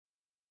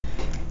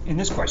In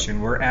this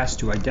question, we're asked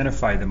to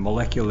identify the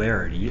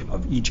molecularity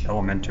of each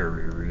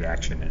elementary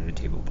reaction in the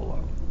table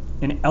below.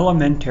 An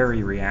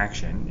elementary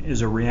reaction is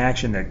a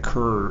reaction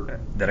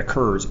that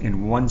occurs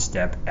in one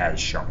step as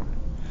shown.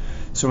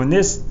 So in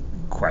this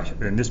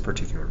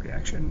particular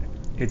reaction,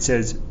 it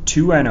says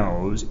two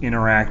NOs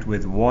interact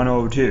with one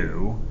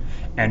O2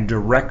 and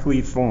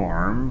directly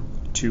form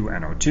two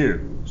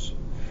NO2s,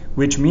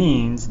 which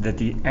means that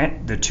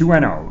the two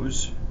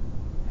NOs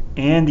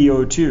and the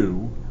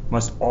O2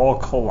 must all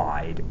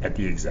collide at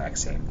the exact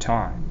same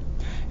time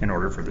in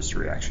order for this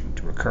reaction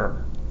to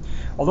occur.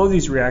 Although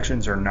these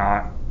reactions are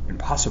not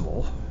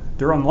impossible,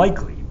 they're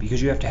unlikely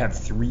because you have to have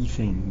three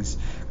things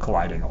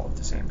colliding all at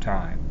the same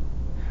time.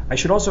 I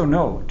should also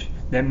note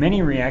that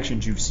many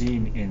reactions you've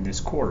seen in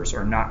this course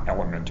are not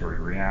elementary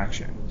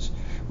reactions,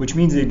 which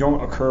means they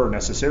don't occur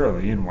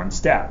necessarily in one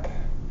step.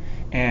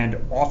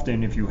 And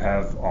often if you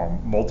have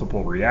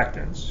multiple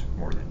reactants,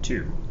 more than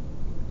two,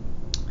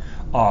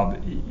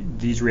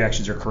 these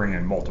reactions are occurring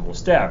in multiple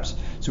steps,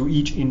 so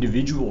each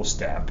individual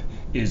step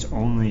is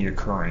only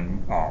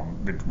occurring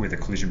with a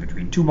collision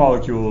between two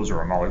molecules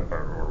or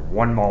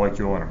one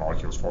molecule and a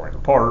molecule is falling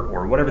apart,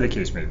 or whatever the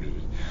case may be.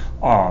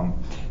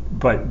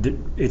 But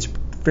it's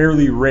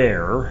fairly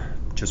rare,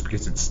 just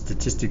because it's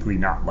statistically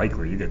not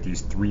likely that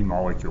these three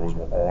molecules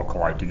will all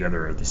collide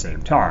together at the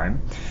same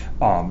time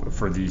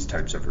for these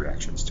types of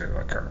reactions to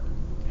occur.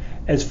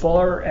 As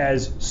far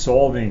as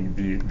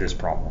solving this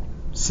problem,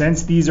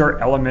 since these are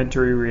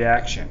elementary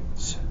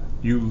reactions,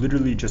 you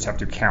literally just have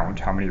to count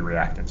how many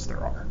reactants there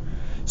are.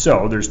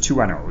 So there's two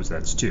NOs,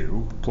 that's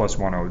 2, plus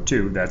one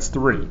O2, that's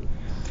 3.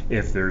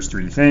 If there's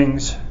three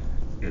things,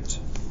 it's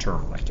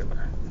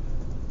termolecular.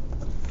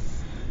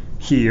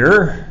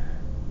 Here,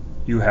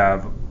 you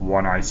have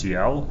one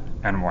ICl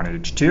and one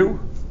H2.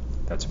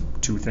 That's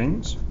two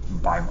things,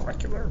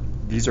 bimolecular.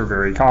 These are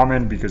very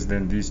common because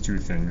then these two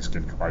things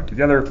can collide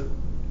together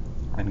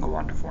and go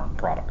on to form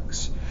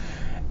products.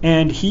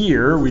 And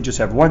here we just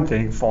have one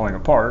thing falling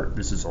apart.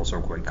 This is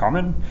also quite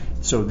common.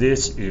 So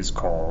this is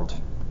called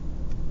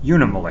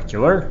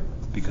unimolecular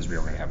because we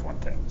only have one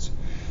thing.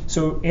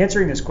 So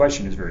answering this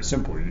question is very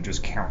simple. You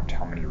just count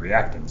how many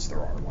reactants there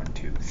are. 1,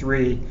 2,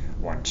 3,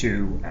 1,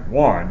 2, and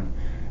 1.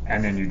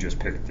 And then you just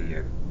pick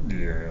the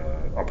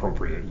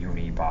appropriate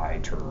uni, bi,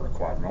 ter, or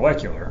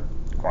quadrimolecular,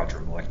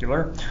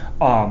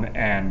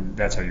 and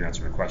that's how you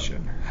answer the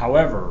question.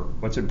 However,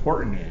 what's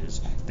important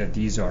is that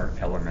these are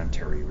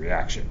elementary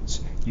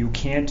reactions. You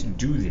can't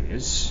do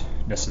this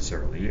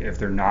necessarily if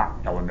they're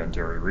not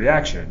elementary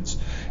reactions.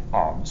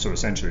 So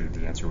essentially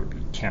the answer would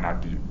be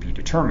cannot be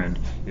determined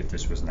if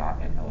this was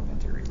not an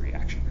elementary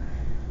reaction.